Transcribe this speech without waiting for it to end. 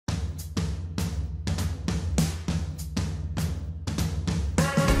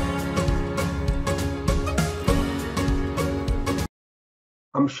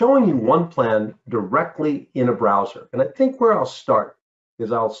I'm showing you OnePlan directly in a browser. And I think where I'll start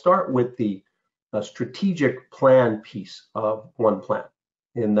is I'll start with the strategic plan piece of OnePlan,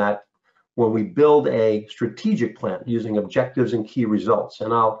 in that when we build a strategic plan using objectives and key results,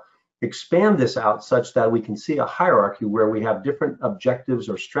 and I'll expand this out such that we can see a hierarchy where we have different objectives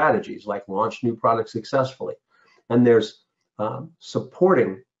or strategies, like launch new products successfully. And there's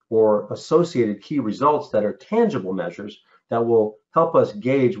supporting or associated key results that are tangible measures that will help us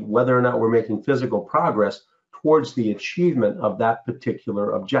gauge whether or not we're making physical progress towards the achievement of that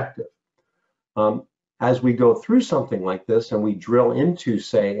particular objective. As we go through something like this and we drill into,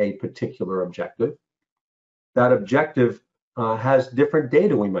 say, a particular objective, that objective has different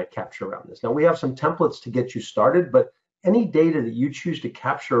data we might capture around this. Now, we have some templates to get you started, but any data that you choose to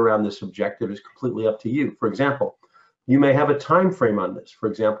capture around this objective is completely up to you. For example, you may have a time frame on this. For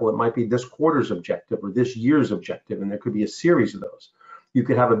example, it might be this quarter's objective or this year's objective, and there could be a series of those. You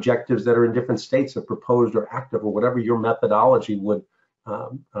could have objectives that are in different states of proposed or active, or whatever your methodology would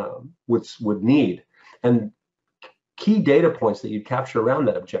need. And key data points that you capture around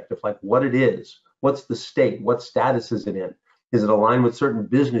that objective, like what it is, what's the state, what status is it in? Is it aligned with certain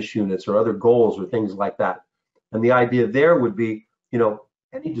business units or other goals or things like that? And the idea there would be,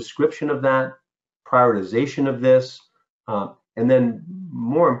 any description of that, prioritization of this, and then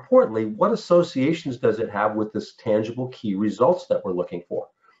more importantly, what associations does it have with this tangible key results that we're looking for?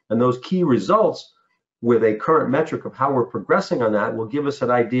 And those key results with a current metric of how we're progressing on that will give us an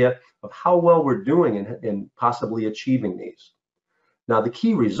idea of how well we're doing in possibly achieving these. Now, the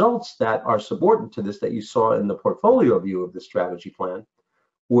key results that are subordinate to this that you saw in the portfolio view of the strategy plan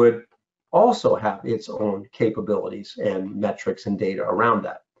would also have its own capabilities and metrics and data around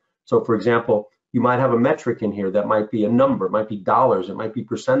that. So, for example, you might have a metric in here that might be a number, it might be dollars, it might be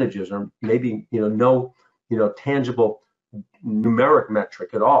percentages, or maybe no tangible numeric metric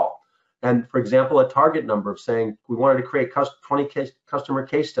at all. And for example, a target number of saying we wanted to create 20 customer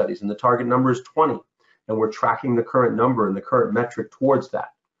case studies, and the target number is 20, and we're tracking the current number and the current metric towards that.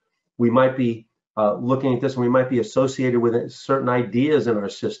 We might be looking at this, and we might be associated with certain ideas in our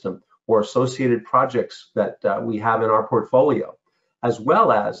system or associated projects that we have in our portfolio, as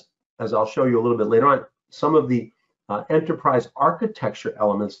well as I'll show you a little bit later on, some of the enterprise architecture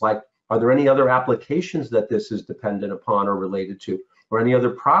elements, like are there any other applications that this is dependent upon or related to, or any other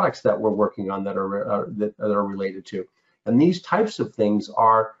products that we're working on that are related to. And these types of things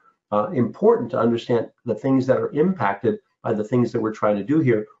are important to understand, the things that are impacted by the things that we're trying to do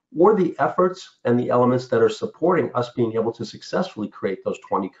here, or the efforts and the elements that are supporting us being able to successfully create those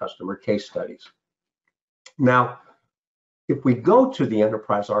 20 customer case studies. Now, if we go to the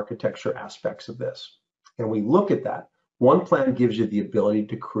enterprise architecture aspects of this and we look at that, OnePlan gives you the ability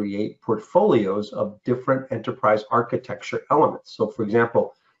to create portfolios of different enterprise architecture elements. So for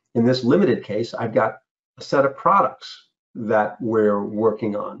example, in this limited case, I've got a set of products that we're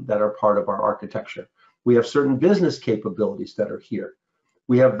working on that are part of our architecture. We have certain business capabilities that are here.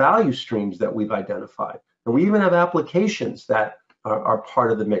 We have value streams that we've identified. And we even have applications that are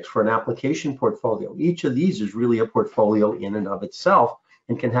part of the mix for an application portfolio. Each of these is really a portfolio in and of itself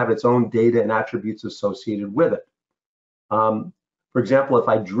and can have its own data and attributes associated with it. For example, if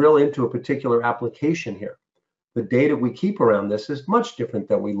I drill into a particular application here, the data we keep around this is much different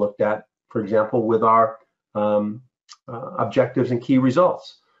than we looked at, for example, with our objectives and key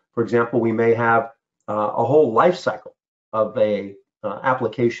results. For example, we may have a whole life cycle of a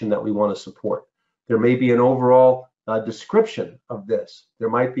application that we want to support. There may be an overall description of this. There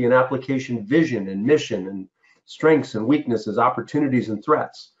might be an application vision and mission and strengths and weaknesses, opportunities and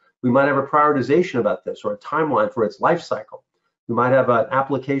threats. We might have a prioritization about this or a timeline for its life cycle. We might have an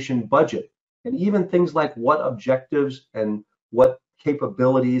application budget, and even things like what objectives and what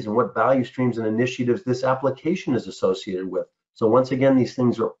capabilities and what value streams and initiatives this application is associated with. So once again, these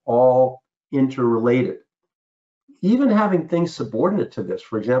things are all interrelated. Even having things subordinate to this,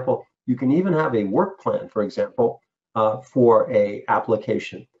 for example, you can even have a work plan, for example, for a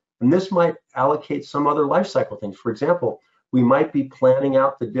application. And this might allocate some other lifecycle things. For example, we might be planning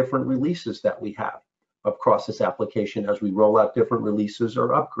out the different releases that we have across this application as we roll out different releases or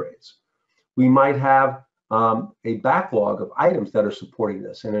upgrades. We might have a backlog of items that are supporting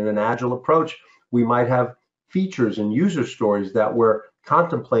this. And in an agile approach, we might have features and user stories that we're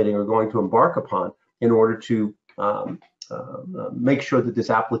contemplating or going to embark upon in order to make sure that this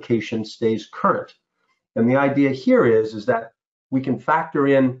application stays current. And the idea here is that we can factor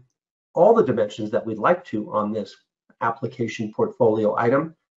in all the dimensions that we'd like to on this application portfolio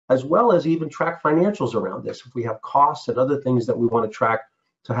item, as well as even track financials around this. If we have costs and other things that we want to track,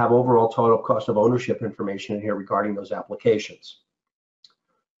 to have overall total cost of ownership information in here regarding those applications.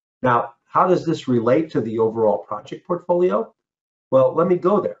 Now, how does this relate to the overall project portfolio? Well, let me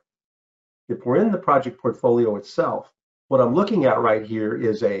go there. If we're in the project portfolio itself, what I'm looking at right here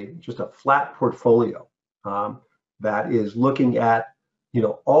is just a flat portfolio that is looking at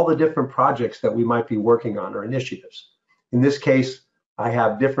all the different projects that we might be working on or initiatives. In this case, I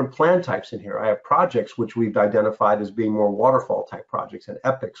have different plan types in here. I have projects which we've identified as being more waterfall type projects, and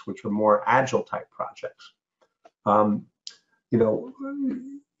epics, which are more agile type projects.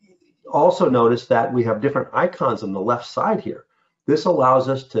 Also notice that we have different icons on the left side here. This allows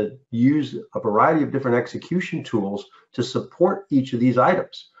us to use a variety of different execution tools to support each of these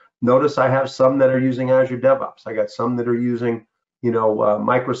items. Notice I have some that are using Azure DevOps. I got some that are using,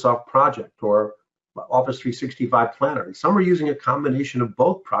 Microsoft Project or Office 365 Planner. And some are using a combination of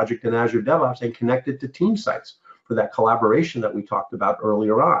both Project and Azure DevOps and connected to team sites for that collaboration that we talked about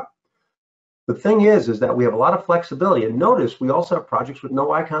earlier on. The thing is that we have a lot of flexibility. And notice we also have projects with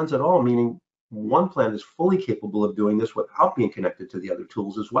no icons at all, meaning OnePlan is fully capable of doing this without being connected to the other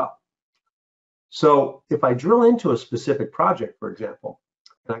tools as well. So if I drill into a specific project, for example,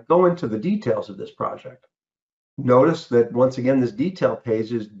 and I go into the details of this project, notice that once again, this detail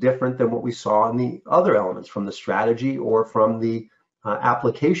page is different than what we saw in the other elements from the strategy or from the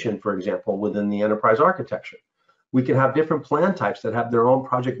application, for example, within the enterprise architecture. We can have different plan types that have their own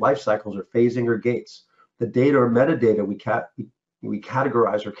project life cycles or phasing or gates. The data or metadata we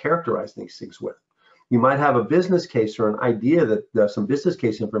categorize or characterize these things with. You might have a business case or an idea that some business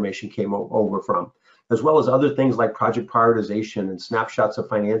case information came over from, as well as other things like project prioritization and snapshots of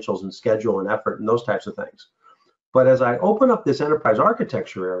financials and schedule and effort and those types of things. But as I open up this enterprise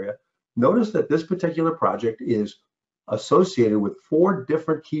architecture area, notice that this particular project is associated with 4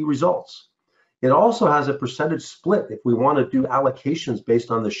 different key results. It also has a percentage split if we want to do allocations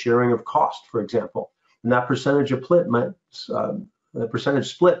based on the sharing of cost, for example. And that percentage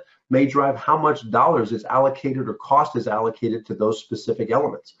split may drive how much dollars is allocated or cost is allocated to those specific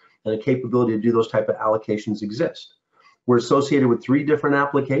elements. And a capability to do those type of allocations exist. We're associated with 3 different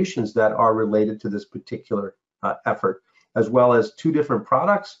applications that are related to this particular effort, as well as 2 different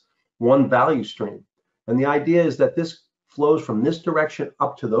products, 1 value stream. And the idea is that this flows from this direction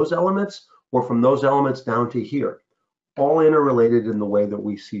up to those elements or from those elements down to here, all interrelated in the way that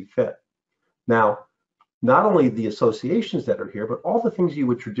we see fit. Now, not only the associations that are here, but all the things you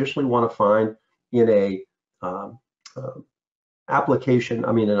would traditionally want to find in a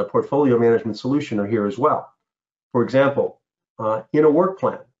in a portfolio management solution are here as well. For example, in a work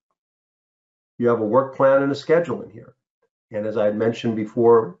plan, you have a work plan and a schedule in here. And as I had mentioned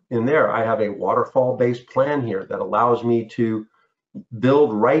before in there, I have a waterfall-based plan here that allows me to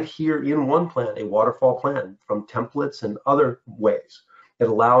build right here in OnePlan a waterfall plan from templates and other ways. It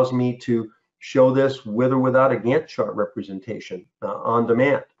allows me to show this with or without a Gantt chart representation on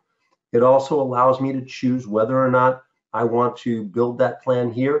demand. It also allows me to choose whether or not I want to build that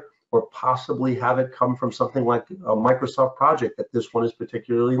plan here or possibly have it come from something like a Microsoft project that this one is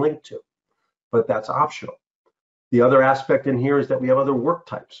particularly linked to, but that's optional. The other aspect in here is that we have other work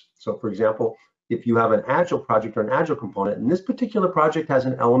types. So for example, if you have an Agile project or an Agile component, and this particular project has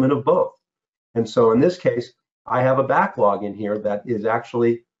an element of both. And so in this case, I have a backlog in here that is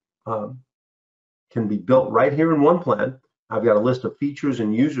actually can be built right here in OnePlan. I've got a list of features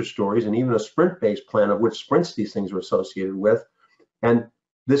and user stories and even a sprint-based plan of which sprints these things are associated with. And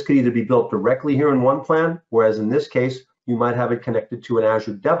this could either be built directly here in OnePlan, whereas in this case, you might have it connected to an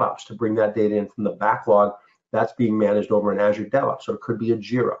Azure DevOps to bring that data in from the backlog that's being managed over in Azure DevOps, or it could be a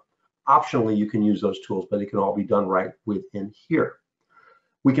Jira. Optionally, you can use those tools, but it can all be done right within here.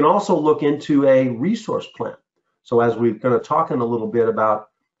 We can also look into a resource plan. So as we're going to talk in a little bit about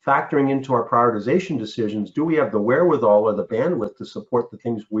factoring into our prioritization decisions, do we have the wherewithal or the bandwidth to support the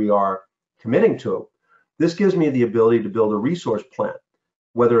things we are committing to? This gives me the ability to build a resource plan,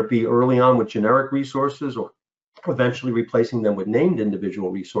 whether it be early on with generic resources or eventually replacing them with named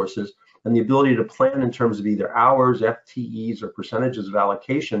individual resources, and the ability to plan in terms of either hours, FTEs, or percentages of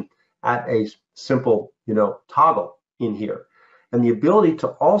allocation at a simple, toggle in here. And the ability to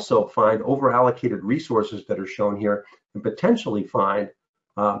also find over-allocated resources that are shown here and potentially find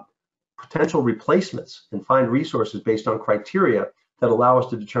potential replacements and find resources based on criteria that allow us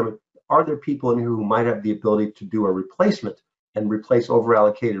to determine, are there people in here who might have the ability to do a replacement and replace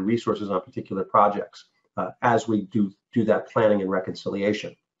over-allocated resources on particular projects as we do that planning and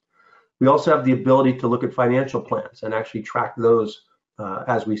reconciliation. We also have the ability to look at financial plans and actually track those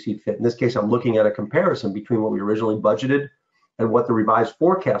as we see fit. In this case, I'm looking at a comparison between what we originally budgeted and what the revised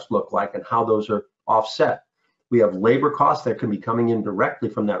forecast look like and how those are offset. We have labor costs that can be coming in directly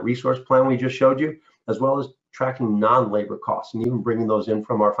from that resource plan we just showed you, as well as tracking non-labor costs, and even bringing those in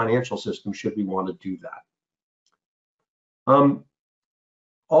from our financial system should we want to do that.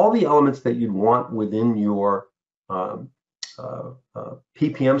 All the elements that you'd want within your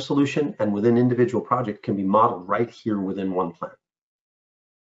PPM solution and within individual project can be modeled right here within OnePlan.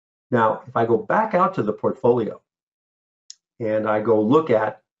 Now, if I go back out to the portfolio and I go look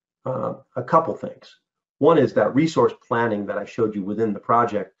at a couple things. One is that resource planning that I showed you within the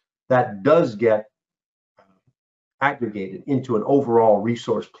project, that does get aggregated into an overall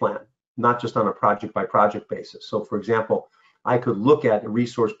resource plan, not just on a project by project basis. So for example, I could look at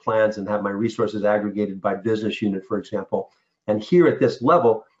resource plans and have my resources aggregated by business unit, for example. And here at this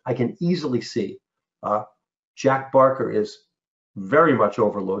level, I can easily see Jack Barker is very much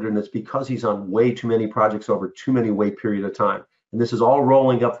overloaded, and it's because he's on way too many projects over too many way period of time. And this is all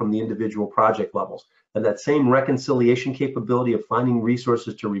rolling up from the individual project levels. And that same reconciliation capability of finding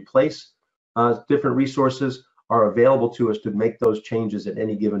resources to replace different resources are available to us to make those changes at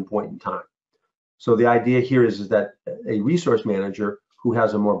any given point in time. So the idea here is that a resource manager who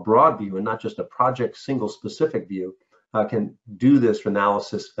has a more broad view and not just a project single specific view can do this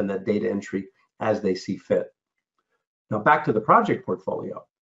analysis and that data entry as they see fit. Now back to the project portfolio.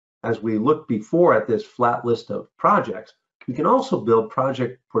 As we look before at this flat list of projects, we can also build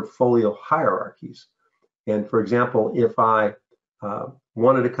project portfolio hierarchies. And for example, if I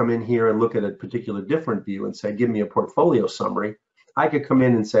wanted to come in here and look at a particular different view and say, give me a portfolio summary, I could come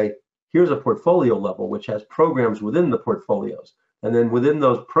in and say, here's a portfolio level, which has programs within the portfolios. And then within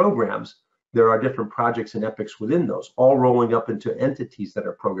those programs, there are different projects and epics within those, all rolling up into entities that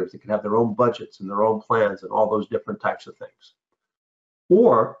are programs that can have their own budgets and their own plans and all those different types of things.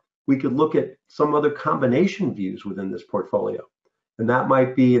 Or we could look at some other combination views within this portfolio. And that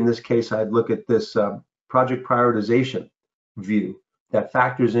might be, in this case, I'd look at this project prioritization view that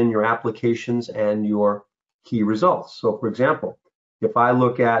factors in your applications and your key results. So for example, if I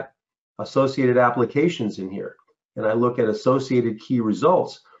look at associated applications in here and I look at associated key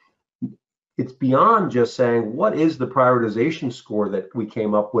results, it's beyond just saying what is the prioritization score that we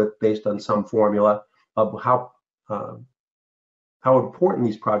came up with based on some formula of how important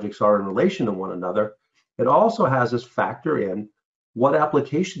these projects are in relation to one another. It also has us factor in what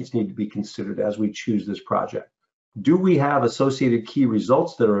applications need to be considered as we choose this project. Do we have associated key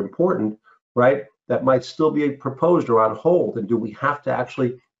results that are important, right, that might still be proposed or on hold? And do we have to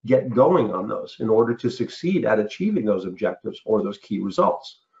actually get going on those in order to succeed at achieving those objectives or those key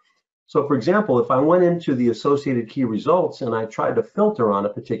results? So for example, if I went into the associated key results and I tried to filter on a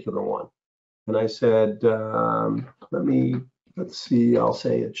particular one, and I said, let's see, I'll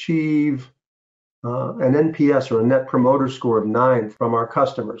say achieve an NPS or a net promoter score of 9 from our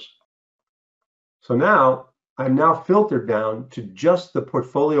customers. So now I'm filtered down to just the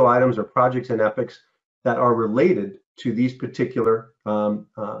portfolio items or projects and epics that are related to these particular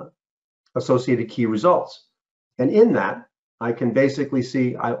associated key results. And in that, I can basically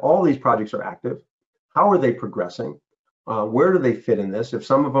see all these projects are active. How are they progressing? Where do they fit in this? If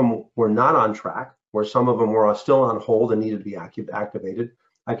some of them were not on track, or some of them were still on hold and needed to be activated,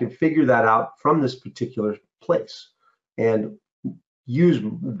 I can figure that out from this particular place and use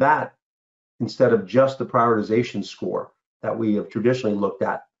that instead of just the prioritization score that we have traditionally looked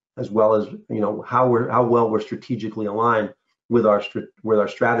at, as well as how well we're strategically aligned with our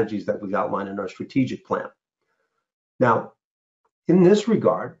strategies that we've outlined in our strategic plan. Now, in this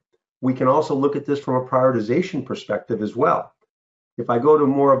regard, we can also look at this from a prioritization perspective as well. If I go to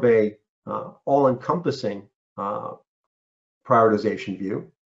more of a all-encompassing prioritization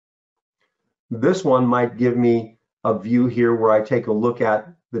view, this one might give me a view here where I take a look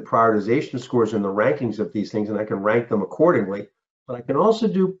at the prioritization scores and the rankings of these things, and I can rank them accordingly. But I can also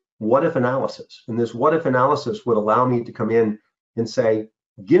do what-if analysis, and this what-if analysis would allow me to come in and say,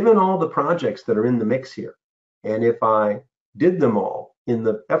 given all the projects that are in the mix here, and if I did them all in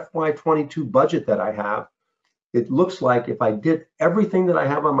the FY22 budget that I have, it looks like if I did everything that I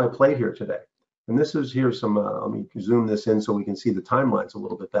have on my plate here today, and this is here's some, let me zoom this in so we can see the timelines a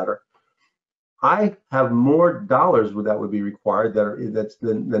little bit better. I have more dollars that would be required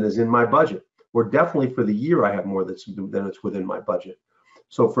than is in my budget, or definitely for the year I have more than it's within my budget.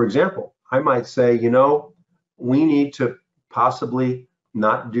 So for example, I might say, we need to possibly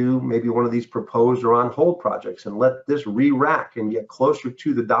not do maybe one of these proposed or on hold projects and let this re-rack and get closer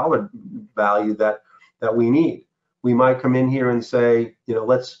to the dollar value that we need. We might come in here and say,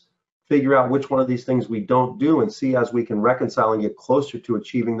 let's figure out which one of these things we don't do and see as we can reconcile and get closer to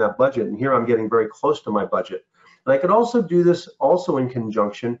achieving that budget. And here I'm getting very close to my budget. And I could also do this also in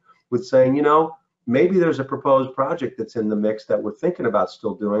conjunction with saying, maybe there's a proposed project that's in the mix that we're thinking about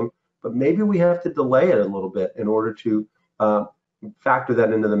still doing, but maybe we have to delay it a little bit in order to factor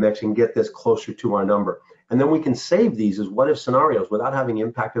that into the mix and get this closer to our number. And then we can save these as what if scenarios without having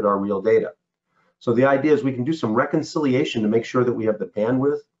impacted our real data. So the idea is we can do some reconciliation to make sure that we have the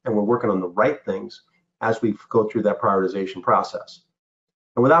bandwidth and we're working on the right things as we go through that prioritization process.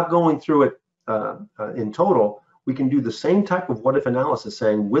 And without going through it in total, we can do the same type of what if analysis,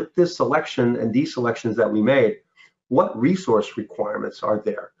 saying with this selection and deselections that we made, what resource requirements are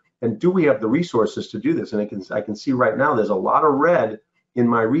there? And do we have the resources to do this? And I can see right now there's a lot of red in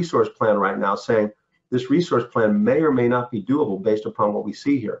my resource plan right now saying this resource plan may or may not be doable based upon what we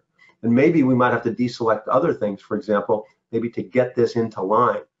see here. And maybe we might have to deselect other things, for example, maybe to get this into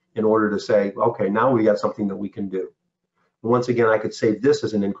line in order to say, okay, now we got something that we can do. And once again, I could save this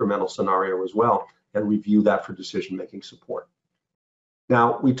as an incremental scenario as well and review that for decision-making support.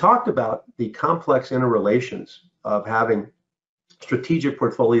 Now, we talked about the complex interrelations of having strategic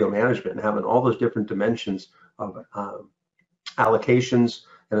portfolio management and having all those different dimensions of allocations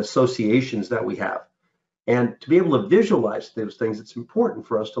and associations that we have. And to be able to visualize those things, it's important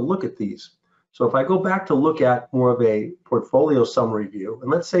for us to look at these. So if I go back to look at more of a portfolio summary view, and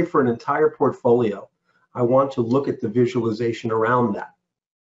let's say for an entire portfolio, I want to look at the visualization around that.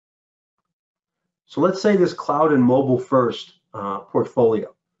 So let's say this cloud and mobile first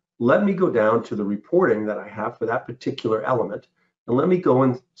portfolio. Let me go down to the reporting that I have for that particular element, and let me go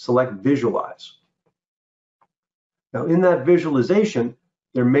and select visualize. Now in that visualization,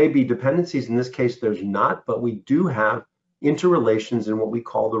 there may be dependencies. In this case, there's not, but we do have interrelations in what we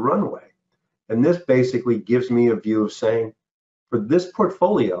call the runway. And this basically gives me a view of saying, for this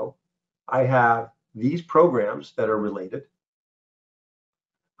portfolio, I have these programs that are related.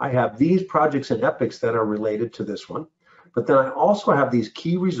 I have these projects and epics that are related to this one. But then I also have these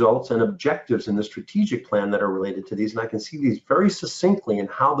key results and objectives in the strategic plan that are related to these. And I can see these very succinctly and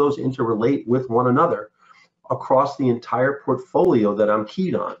how those interrelate with one another across the entire portfolio that I'm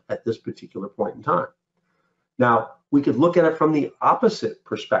keyed on at this particular point in time. Now, we could look at it from the opposite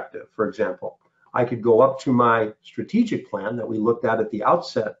perspective. For example, I could go up to my strategic plan that we looked at the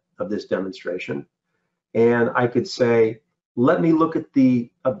outset of this demonstration, and I could say, let me look at the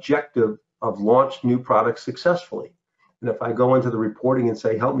objective of launch new products successfully. And if I go into the reporting and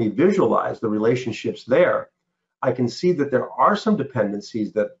say, help me visualize the relationships there, I can see that there are some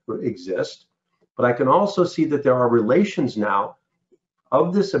dependencies that exist, but I can also see that there are relations now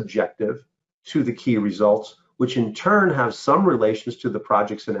of this objective to the key results, which in turn have some relations to the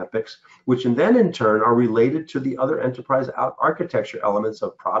projects and epics, which then in turn are related to the other enterprise architecture elements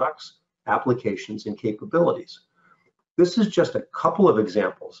of products, applications, and capabilities. This is just a couple of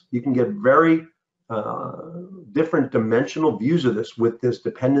examples. You can get very different dimensional views of this with this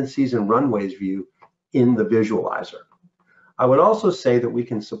dependencies and runways view in the visualizer. I would also say that we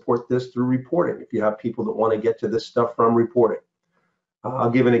can support this through reporting if you have people that want to get to this stuff from reporting. I'll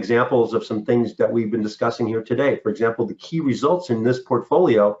give an examples of some things that we've been discussing here today. For example, the key results in this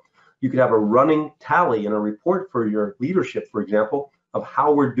portfolio, you could have a running tally in a report for your leadership, for example, of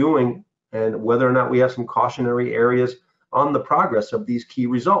how we're doing and whether or not we have some cautionary areas on the progress of these key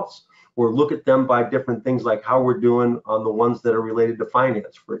results. Or look at them by different things like how we're doing on the ones that are related to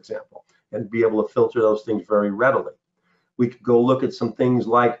finance, for example, and be able to filter those things very readily. We could go look at some things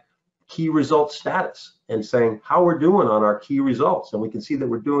like key result status and saying how we're doing on our key results. And we can see that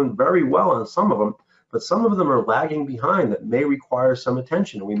we're doing very well on some of them, but some of them are lagging behind that may require some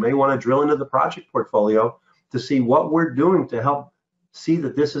attention. We may want to drill into the project portfolio to see what we're doing to help see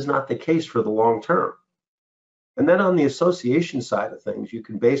that this is not the case for the long term. And then on the association side of things, you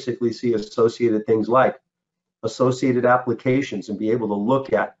can basically see associated things like associated applications and be able to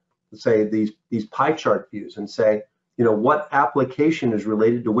look at, say, these pie chart views and say, you know, what application is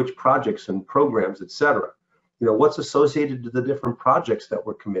related to which projects and programs, et cetera. You know, what's associated to the different projects that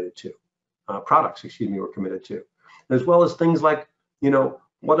we're committed to, products, we're committed to, as well as things like, you know,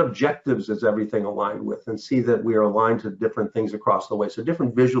 what objectives is everything aligned with, and see that we are aligned to different things across the way. So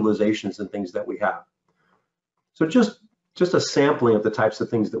different visualizations and things that we have. So just a sampling of the types of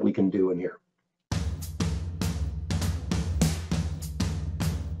things that we can do in here.